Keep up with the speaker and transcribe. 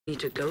Need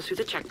to go through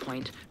the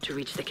checkpoint to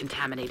reach the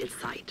contaminated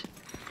site.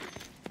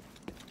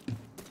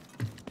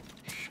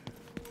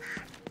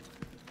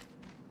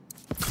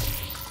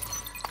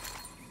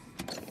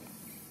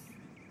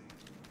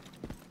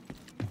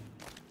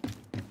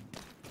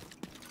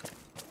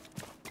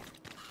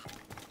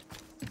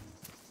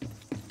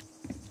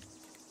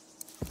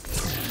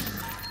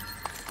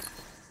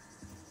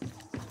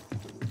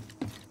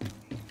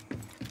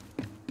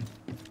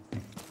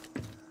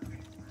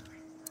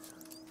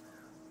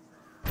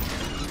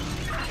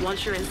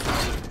 Once you're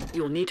inside,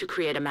 you'll need to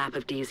create a map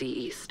of DZ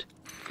East.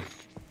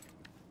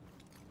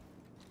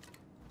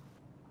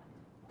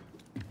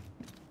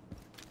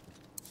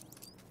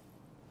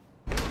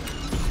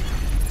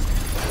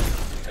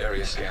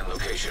 Area scan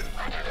location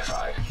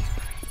identified.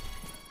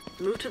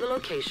 Move to the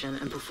location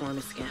and perform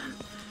a scan.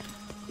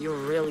 You're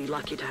really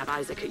lucky to have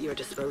Isaac at your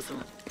disposal.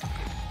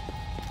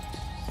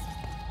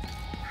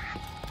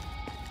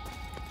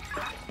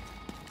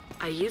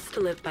 I used to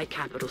live by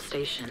Capitol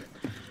Station.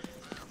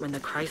 When the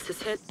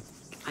crisis hit,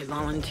 I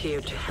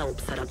volunteered to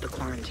help set up the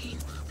quarantine.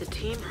 The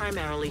team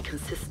primarily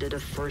consisted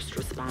of first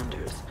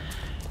responders.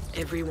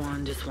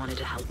 Everyone just wanted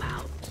to help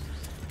out.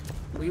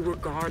 We were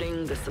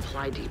guarding the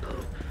supply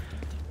depot.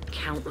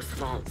 Countless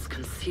vaults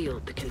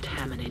concealed the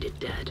contaminated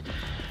dead,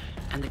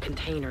 and the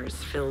containers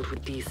filled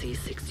with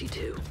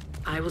DC-62.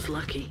 I was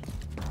lucky.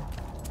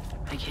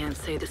 I can't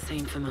say the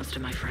same for most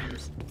of my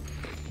friends.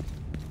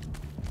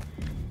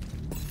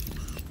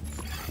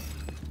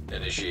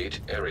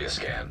 Initiate area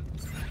scan.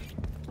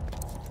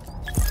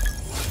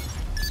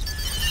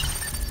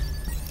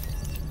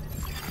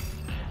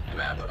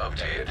 Map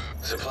updated.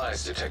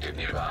 Supplies detected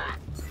nearby.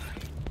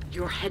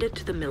 You're headed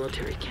to the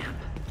military camp.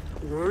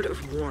 Word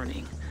of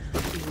warning.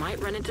 You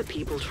might run into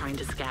people trying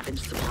to scavenge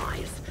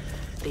supplies.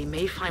 They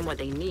may find what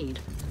they need,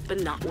 but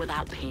not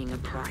without paying a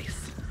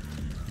price.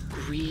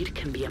 Greed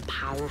can be a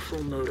powerful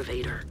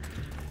motivator.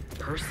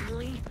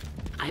 Personally,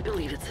 I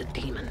believe it's a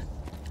demon.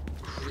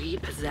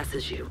 Greed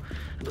possesses you,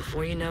 and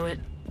before you know it,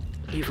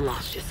 you've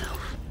lost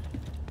yourself.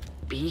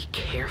 Be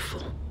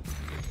careful.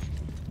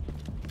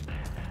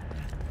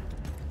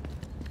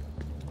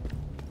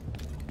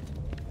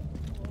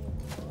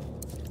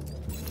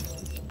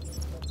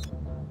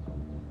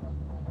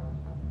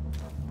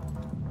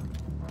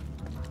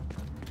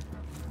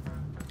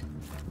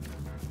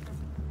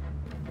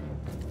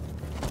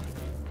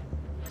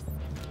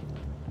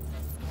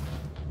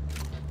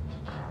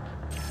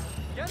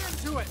 Get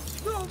into it!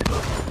 Go!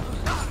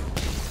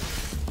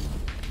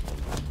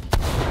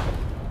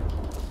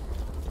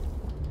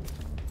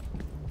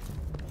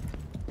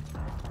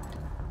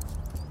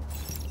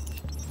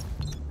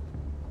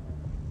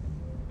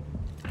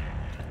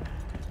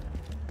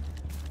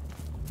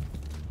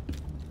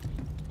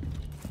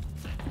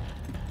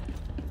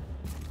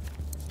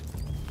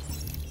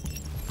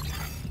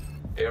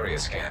 Area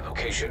scan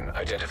location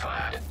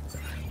identified.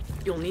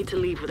 You'll need to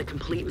leave with a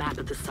complete map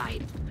of the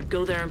site.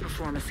 Go there and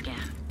perform a scan.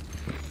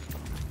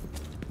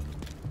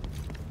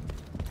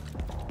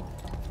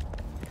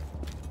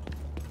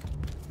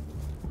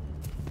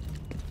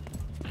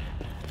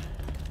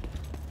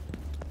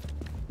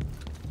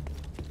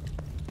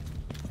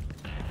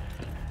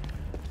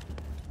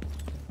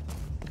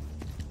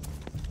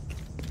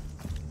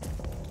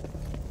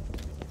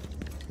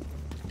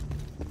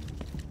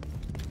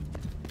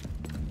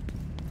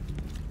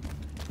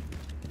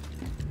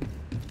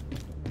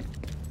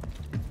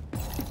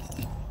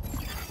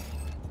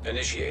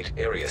 Initiate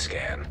area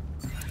scan.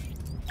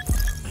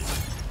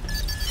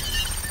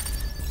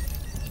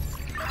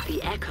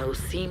 The Echo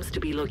seems to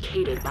be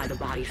located by the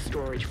body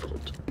storage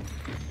vault.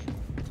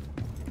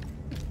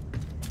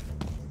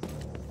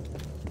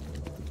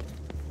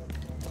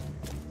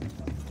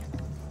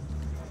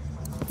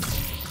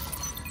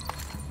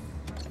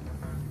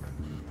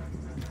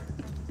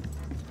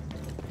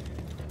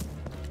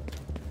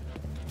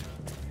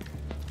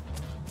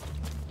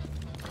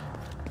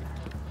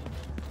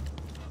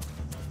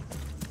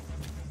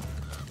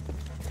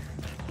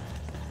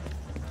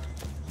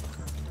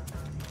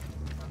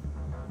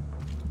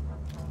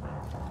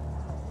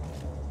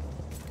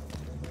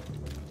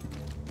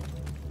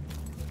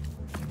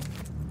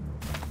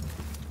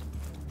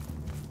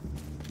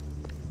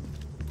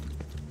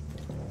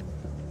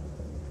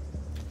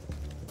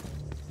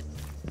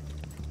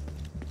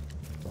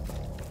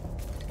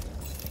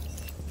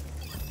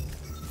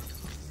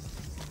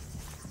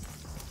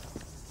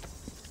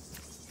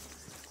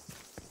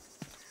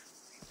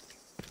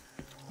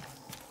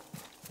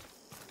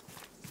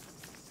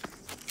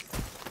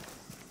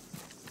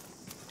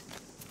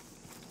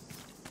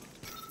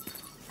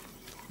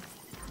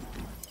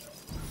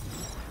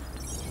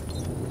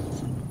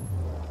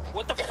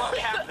 What the fuck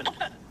happened?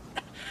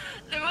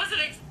 There was an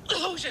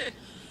explosion.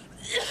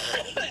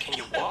 Can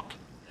you walk?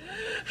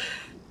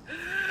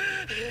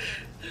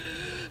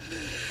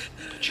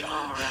 Put your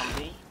arm around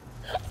me.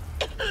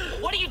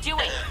 What are you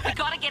doing? We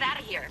gotta get out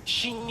of here.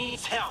 She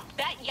needs help.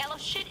 That yellow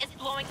shit is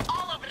blowing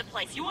all over the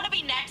place. You wanna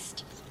be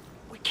next?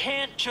 We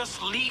can't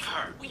just leave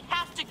her. We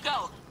have to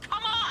go.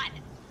 Come on!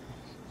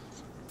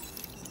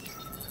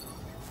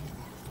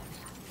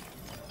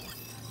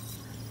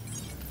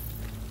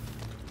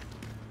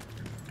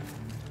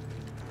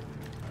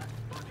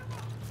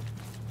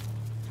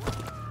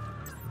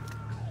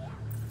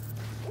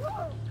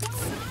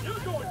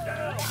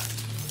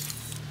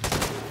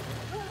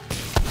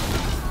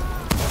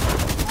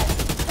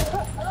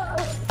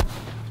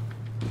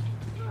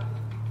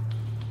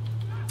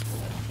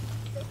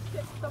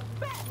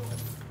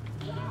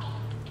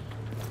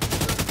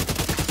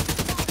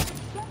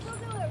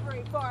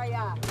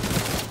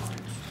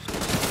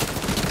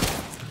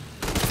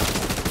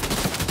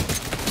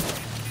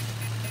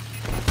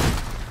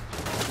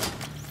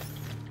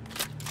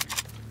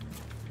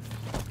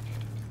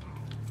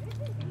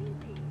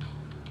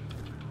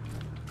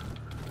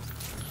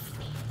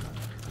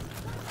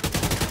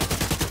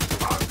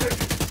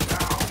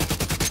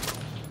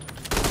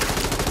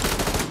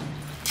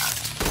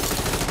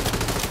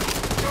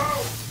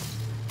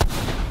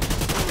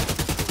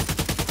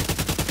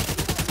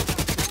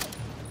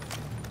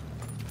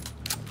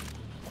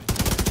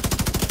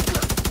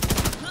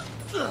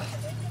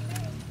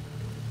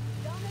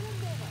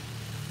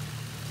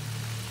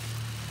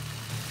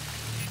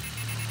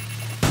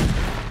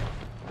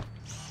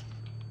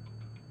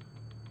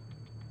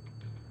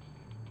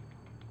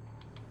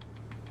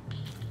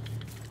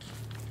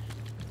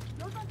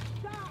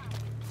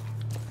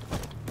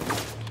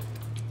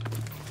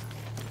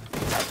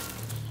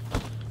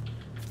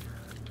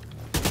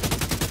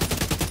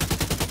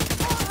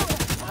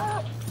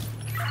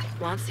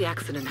 Once the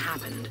accident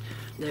happened,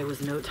 there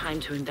was no time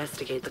to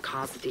investigate the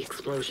cause of the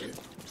explosion.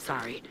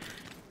 Sorry,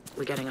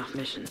 we're getting off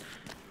mission.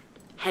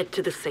 Head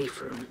to the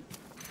safe room.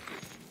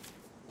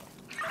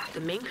 The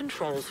main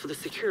controls for the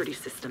security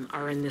system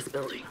are in this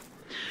building.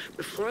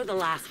 Before the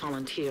last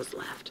volunteers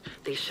left,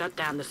 they shut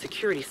down the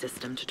security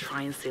system to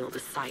try and seal the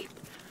site.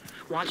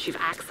 Once you've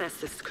accessed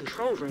this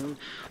control room,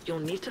 you'll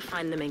need to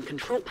find the main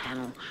control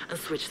panel and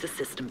switch the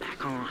system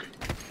back on.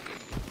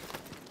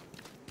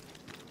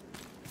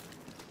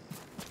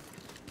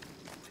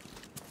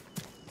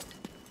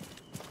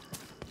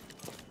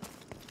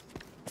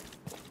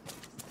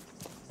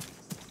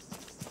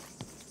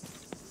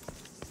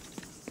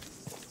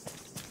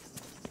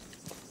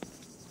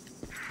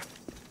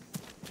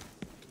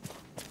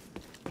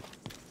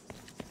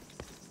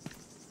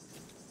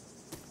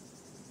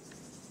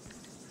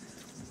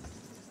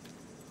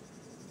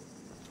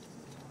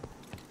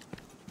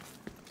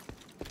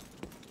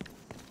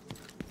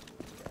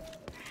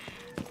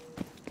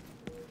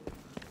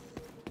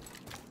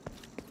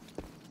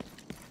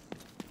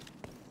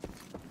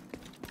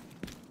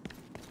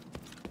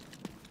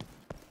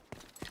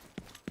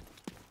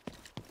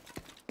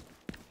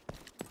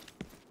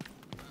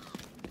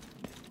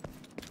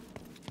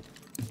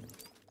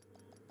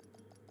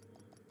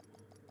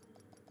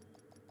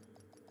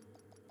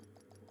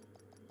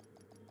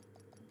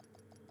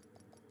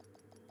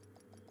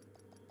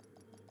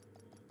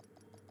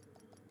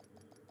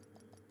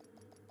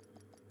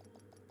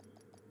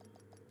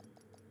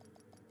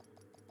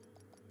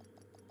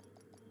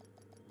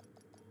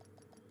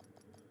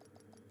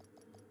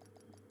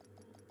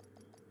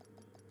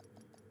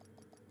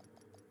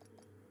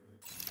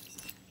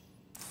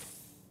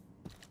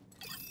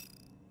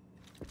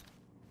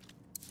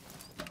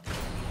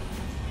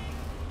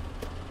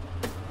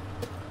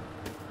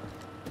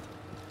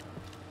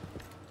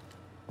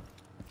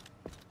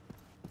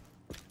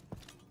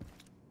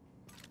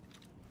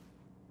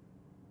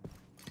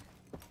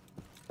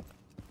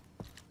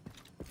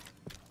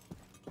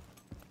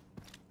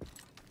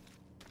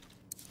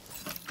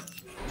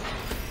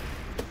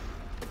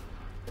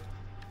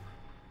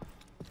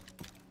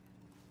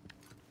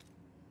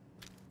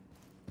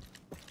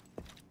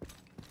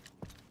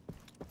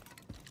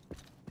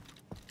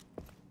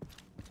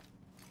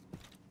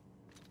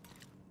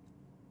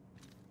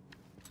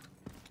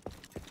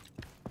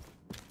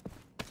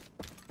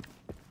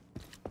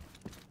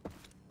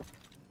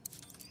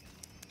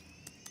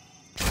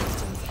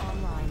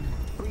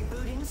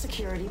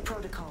 Security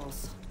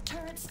protocols.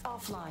 Turrets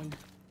offline.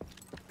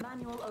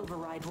 Manual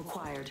override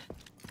required.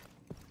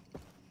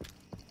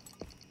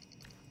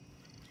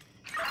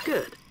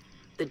 Good.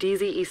 The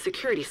DZE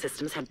security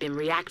systems have been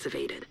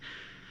reactivated,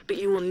 but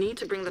you will need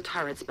to bring the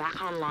turrets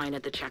back online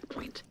at the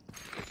checkpoint.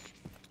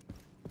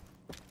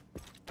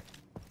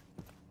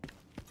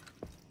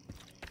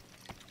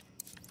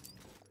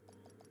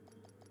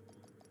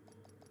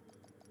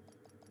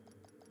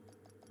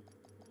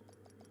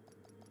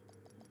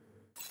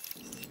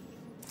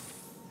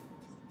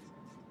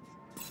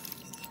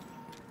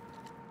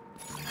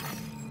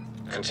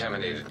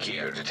 Contaminated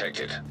gear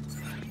detected.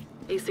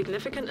 A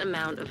significant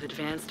amount of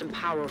advanced and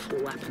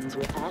powerful weapons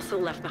were also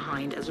left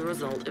behind as a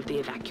result of the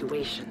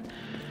evacuation.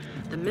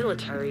 The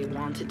military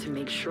wanted to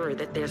make sure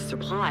that their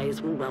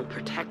supplies were well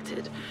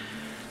protected.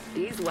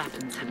 These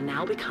weapons have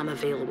now become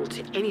available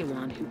to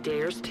anyone who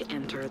dares to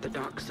enter the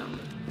Dark Zone.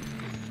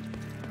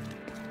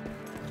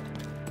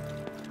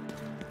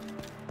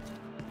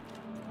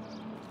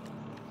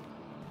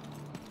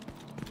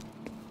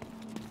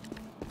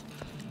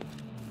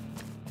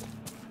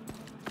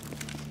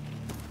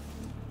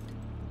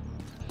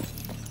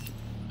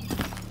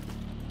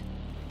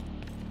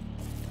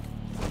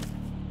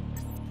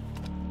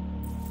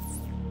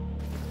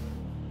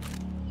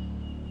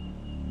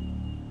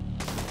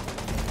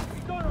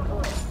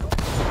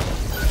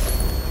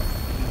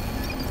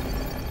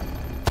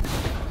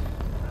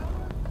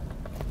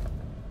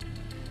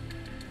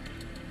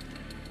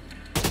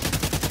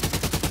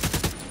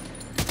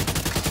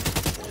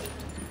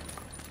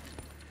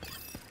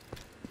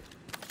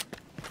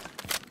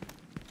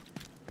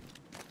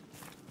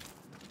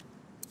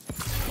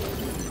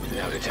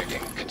 Now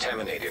detecting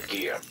contaminated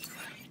gear.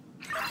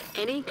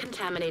 Any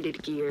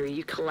contaminated gear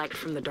you collect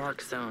from the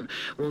Dark Zone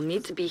will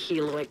need to be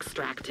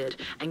helo-extracted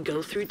and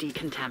go through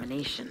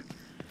decontamination.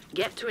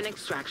 Get to an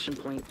extraction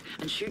point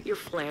and shoot your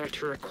flare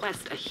to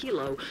request a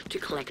helo to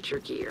collect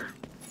your gear.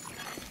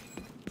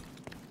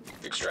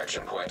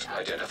 Extraction point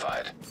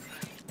identified.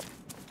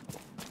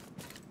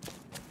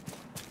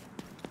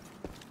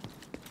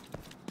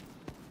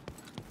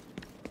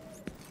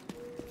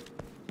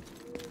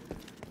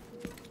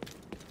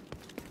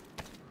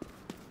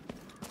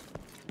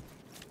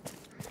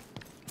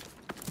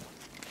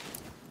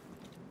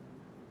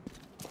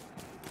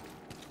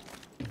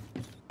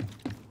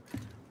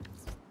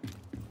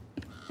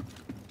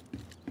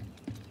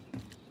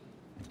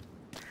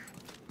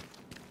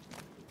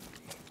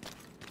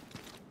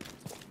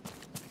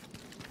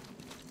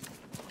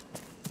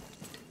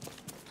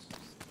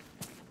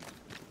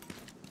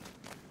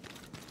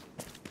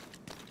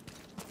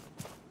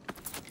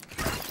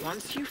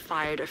 Once you've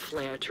fired a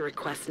flare to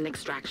request an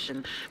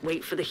extraction,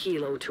 wait for the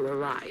helo to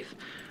arrive.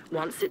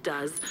 Once it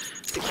does,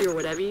 secure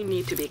whatever you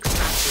need to be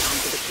extracted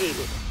onto the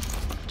cable.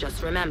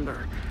 Just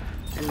remember,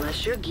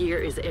 unless your gear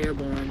is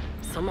airborne,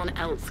 someone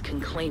else can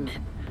claim it.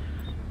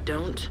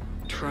 Don't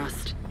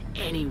trust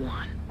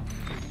anyone.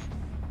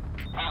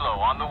 Helo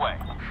on the way.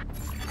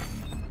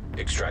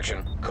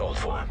 Extraction called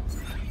for.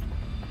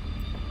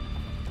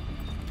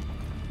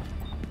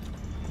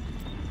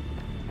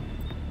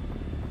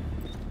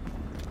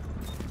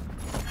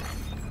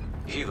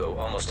 Helo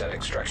almost at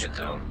extraction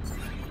zone.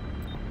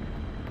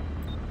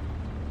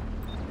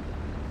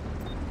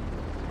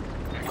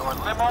 Your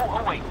limo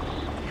awaits.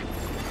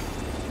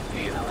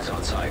 Helo is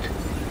on site.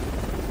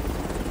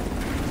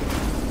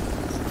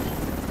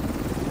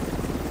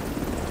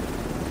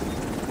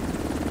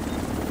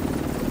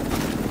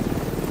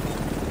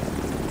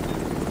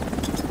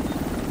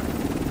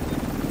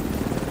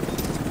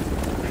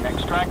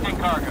 Extracting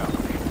cargo.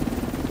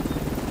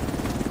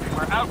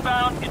 We're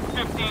outbound in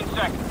 15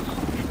 seconds.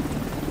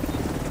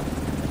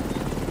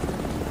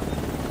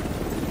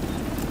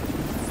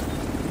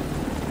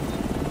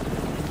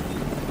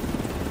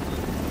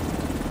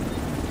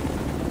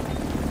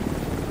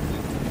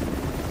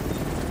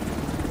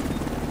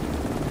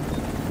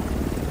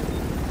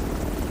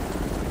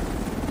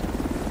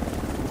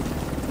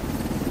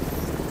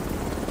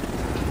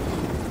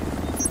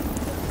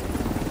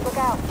 Look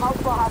out.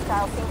 Multiple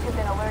hostiles seem to have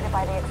been alerted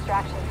by the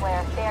extraction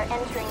flare. They are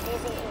entering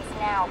DZ East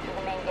now through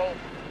the main gate.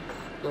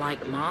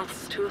 Like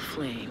moths to a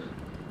flame.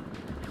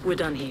 We're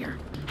done here.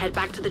 Head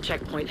back to the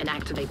checkpoint and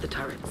activate the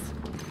turrets.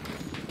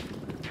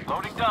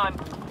 Loading done.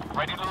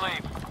 Ready to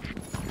leave.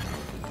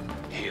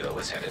 Helo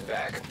is headed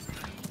back.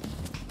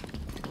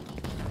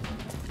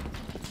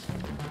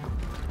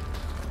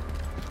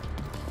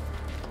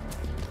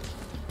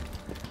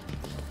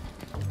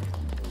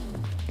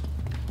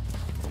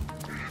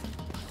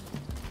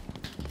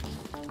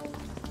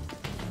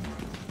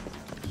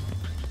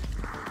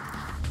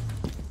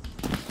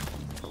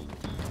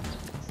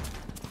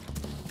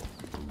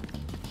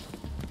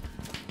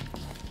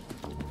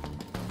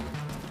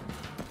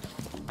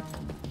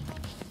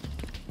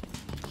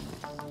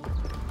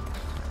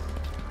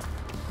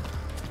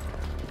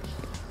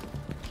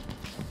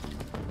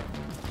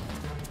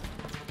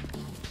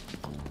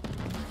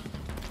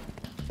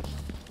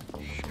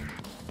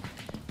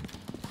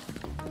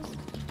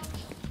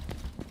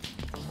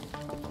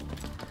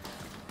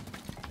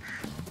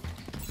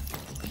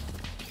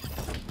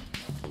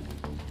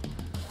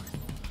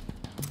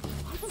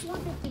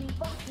 want this to be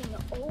fucking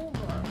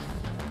over.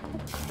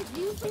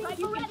 You think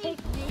you can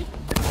take me?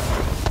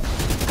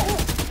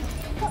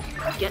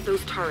 Get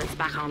those turrets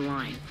back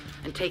online,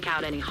 and take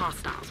out any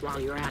hostiles while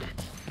you're at it.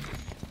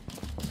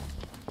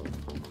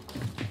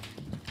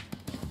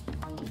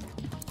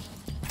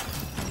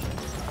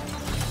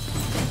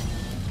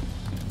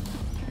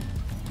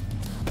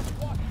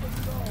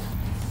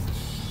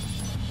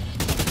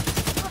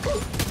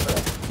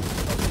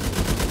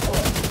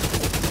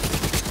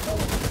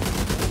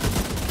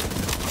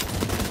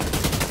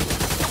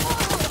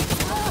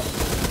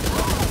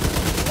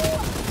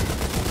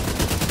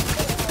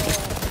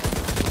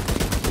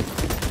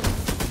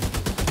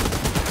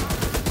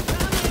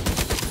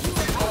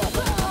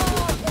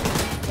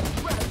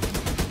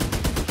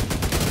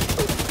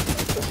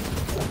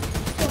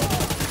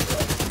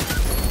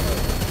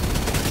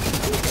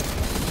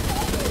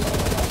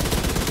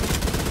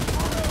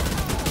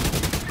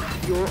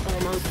 You're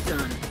almost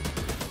done.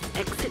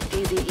 Exit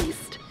DZ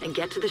East and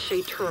get to the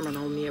Shade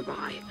terminal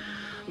nearby.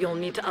 You'll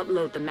need to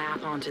upload the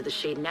map onto the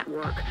Shade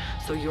network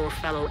so your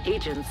fellow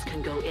agents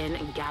can go in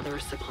and gather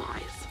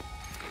supplies.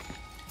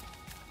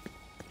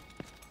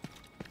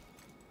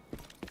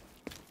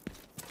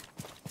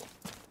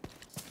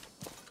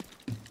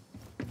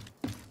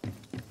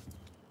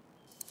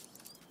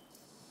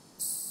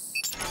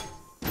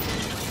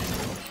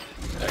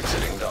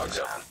 Exiting dog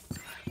zone.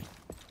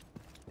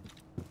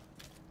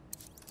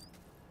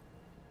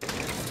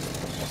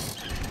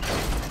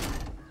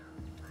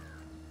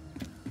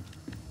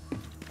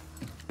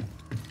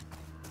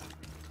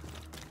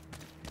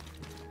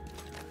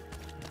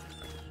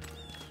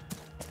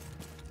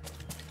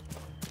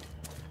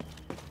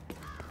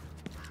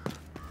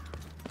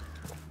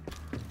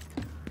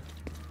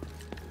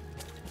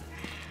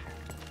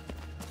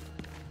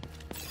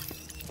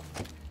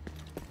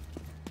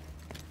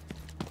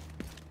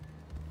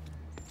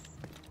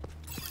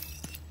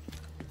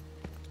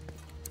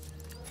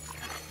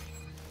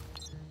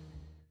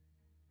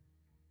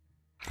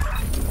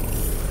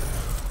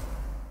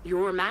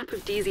 Your map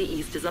of DZ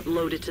East is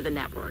uploaded to the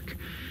network.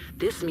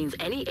 This means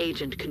any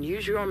agent can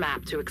use your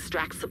map to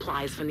extract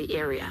supplies from the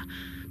area.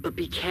 But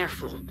be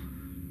careful.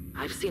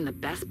 I've seen the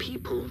best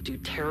people do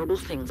terrible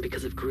things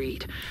because of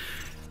greed.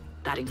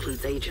 That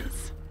includes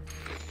agents.